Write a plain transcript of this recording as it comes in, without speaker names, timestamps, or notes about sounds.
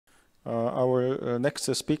Our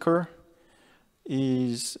next speaker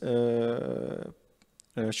is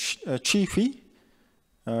Htwe.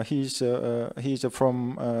 He's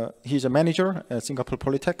a manager at Singapore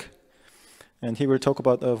Polytechnic, and he will talk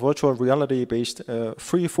about virtual reality-based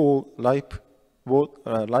Freefall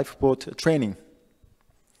Lifeboat training.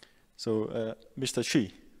 So, Mr.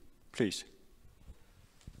 Htwe, please.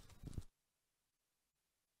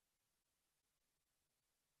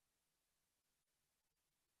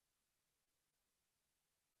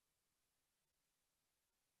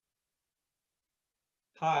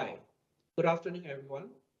 Hi, good afternoon, everyone.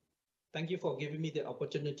 Thank you for giving me the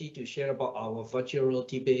opportunity to share about our virtual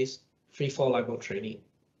reality-based Freefall Lifeboat training.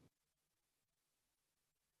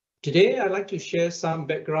 Today, I'd like to share some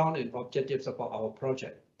background and objectives about our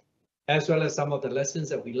project, as well as some of the lessons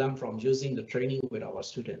that we learned from using the training with our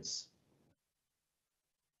students.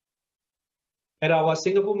 At our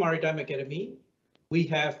Singapore Maritime Academy, we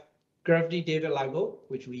have Gravity David Lifeboat,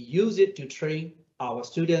 which we use it to train our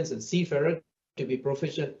students and seafarers to be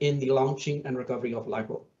proficient in the launching and recovery of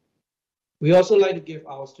lifeboat. We also like to give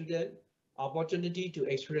our students opportunity to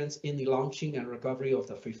experience in the launching and recovery of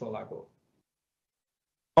the freefall lifeboat.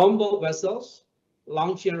 On-board vessels,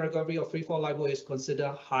 launching and recovery of freefall lifeboat is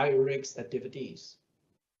considered high-risk activities.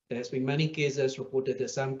 There has been many cases reported that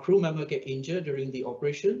some crew members get injured during the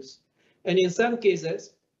operations, and in some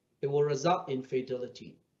cases, it will result in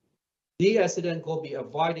fatality. The accident could be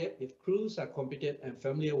avoided if crews are competent and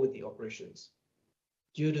familiar with the operations.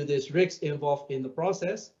 Due to this risk involved in the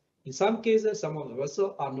process, in some cases, some of the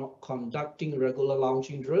vessels are not conducting regular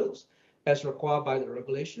launching drills as required by the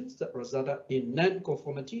regulations that resulted in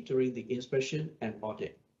non-conformity during the inspection and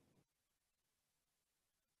audit.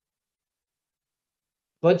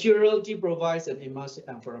 Virtual reality provides an immersive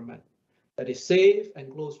environment that is safe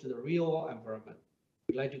and close to the real-world environment.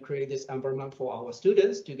 We like to create this environment for our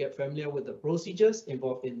students to get familiar with the procedures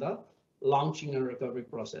involved in the launching and recovery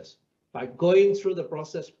process. By going through the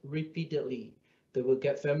process repeatedly, they will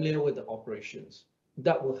get familiar with the operations.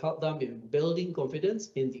 That will help them in building confidence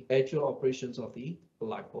in the actual operations of the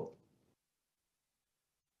lifeboat.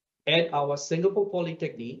 At our Singapore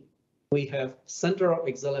Polytechnic, we have Center of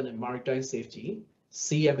Excellence in Maritime Safety,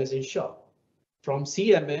 CMS in short. From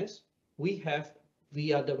CMS, we have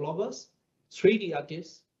VR developers, 3D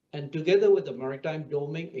artists, and together with the maritime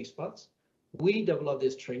domain experts, we developed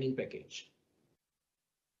this training package.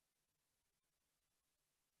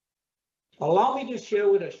 Allow me to share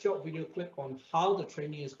with a short video clip on how the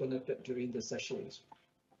training is conducted during the sessions.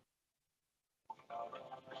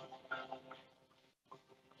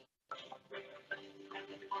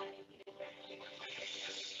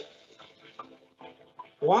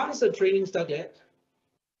 Once the training started,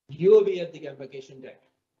 you will be at the embarkation deck.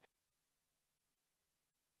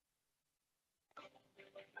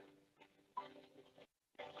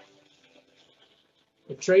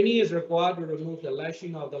 The trainee is required to remove the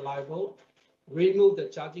lashing of the lifeboat, remove the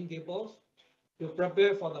charging cables to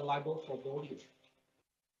prepare for the lifeboat for boarding.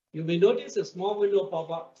 You may notice a small window pop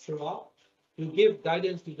up throughout to give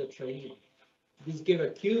guidance to the trainee. This gives a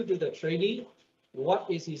cue to the trainee what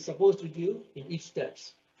is he supposed to do in each step.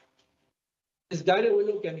 This guided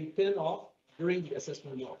window can be turned off during the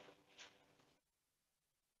assessment mode.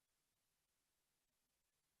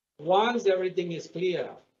 Once everything is clear,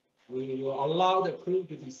 we will allow the crew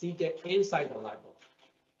to be seated inside the lifeboat.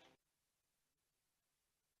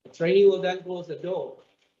 The trainee will then close the door,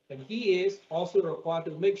 and he is also required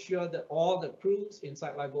to make sure that all the crews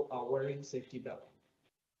inside lifeboat are wearing safety belts.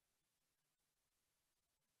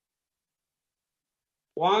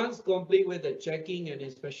 Once complete with the checking and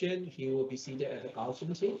inspection, he will be seated at the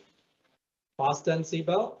caution seat, fasten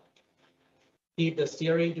seatbelt, keep the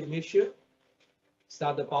steering to midship,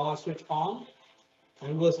 start the power switch on,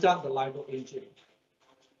 and we'll start the lifeboat engine.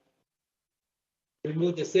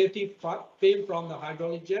 Remove the safety pin from the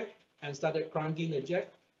hydraulic jack and started cranking the jack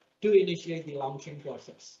to initiate the launching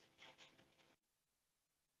process.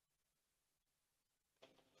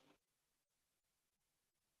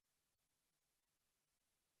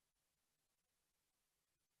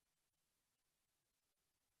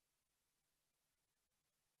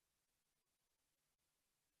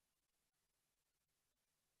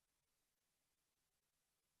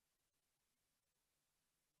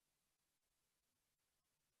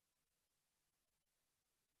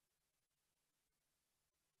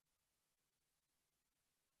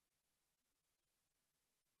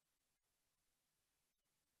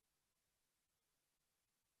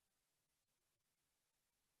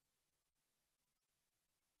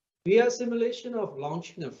 VR simulation of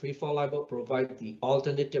launching a freefall lifeboat provides the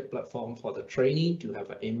alternative platform for the trainee to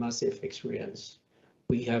have an immersive experience.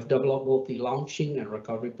 We have developed both the launching and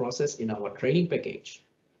recovery process in our training package.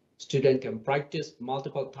 Students can practice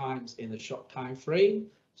multiple times in a short time frame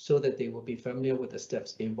so that they will be familiar with the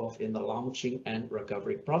steps involved in the launching and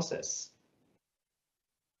recovery process.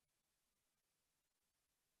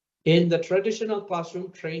 In the traditional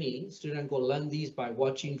classroom training, students will learn these by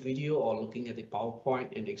watching video or looking at the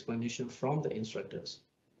PowerPoint and explanation from the instructors.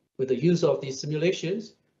 With the use of these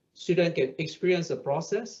simulations, students can experience the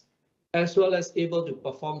process as well as able to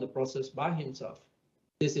perform the process by himself.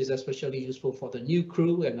 This is especially useful for the new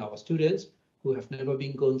crew and our students who have never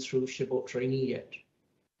been gone through shipboard training yet.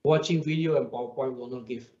 Watching video and PowerPoint will not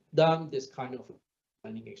give them this kind of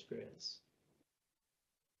learning experience.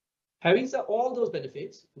 Having said all those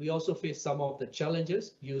benefits, we also face some of the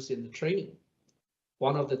challenges used in the training.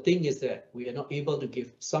 One of the things is that we are not able to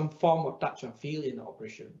give some form of touch and feel in the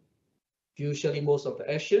operation. Usually, most of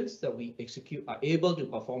the actions that we execute are able to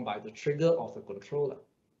perform by the trigger of the controller.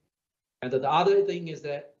 And the other thing is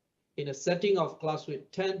that in a setting of class with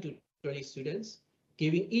 10 to 20 students,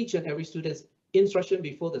 giving each and every student instruction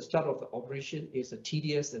before the start of the operation is a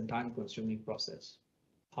tedious and time-consuming process.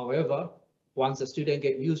 However, once the student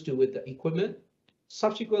get used to with the equipment,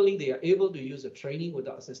 subsequently they are able to use the training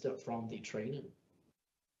without assistance from the trainer.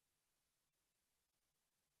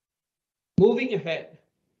 Moving ahead,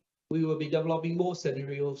 we will be developing more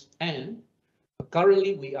scenarios, and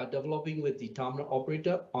currently we are developing with the terminal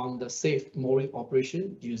operator on the safe mooring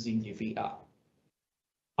operation using the VR.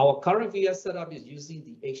 Our current VR setup is using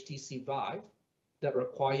the HTC Vive that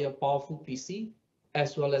require powerful PC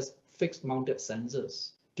as well as fixed mounted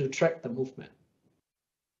sensors to track the movement.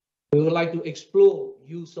 We would like to explore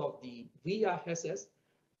use of the VR headsets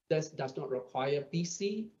that does not require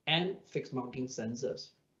PC and fixed mounting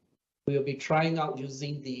sensors. We will be trying out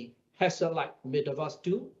using the headset like Metaverse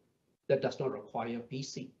 2 that does not require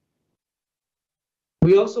PC.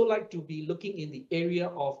 We also like to be looking in the area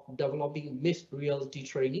of developing mixed reality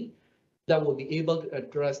training that will be able to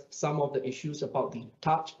address some of the issues about the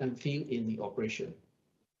touch and feel in the operation.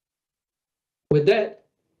 With that,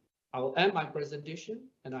 I will end my presentation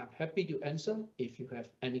and I'm happy to answer if you have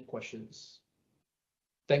any questions.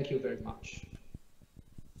 Thank you very much.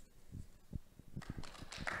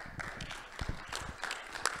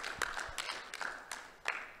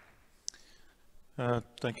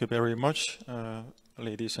 Thank you very much,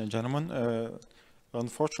 ladies and gentlemen.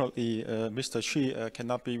 Unfortunately, Mr. Chit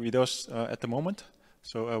cannot be with us at the moment,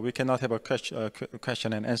 so we cannot have a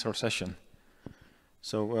question and answer session.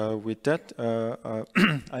 So with that,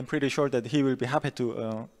 I'm pretty sure that he will be happy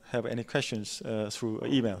to have any questions through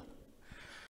email.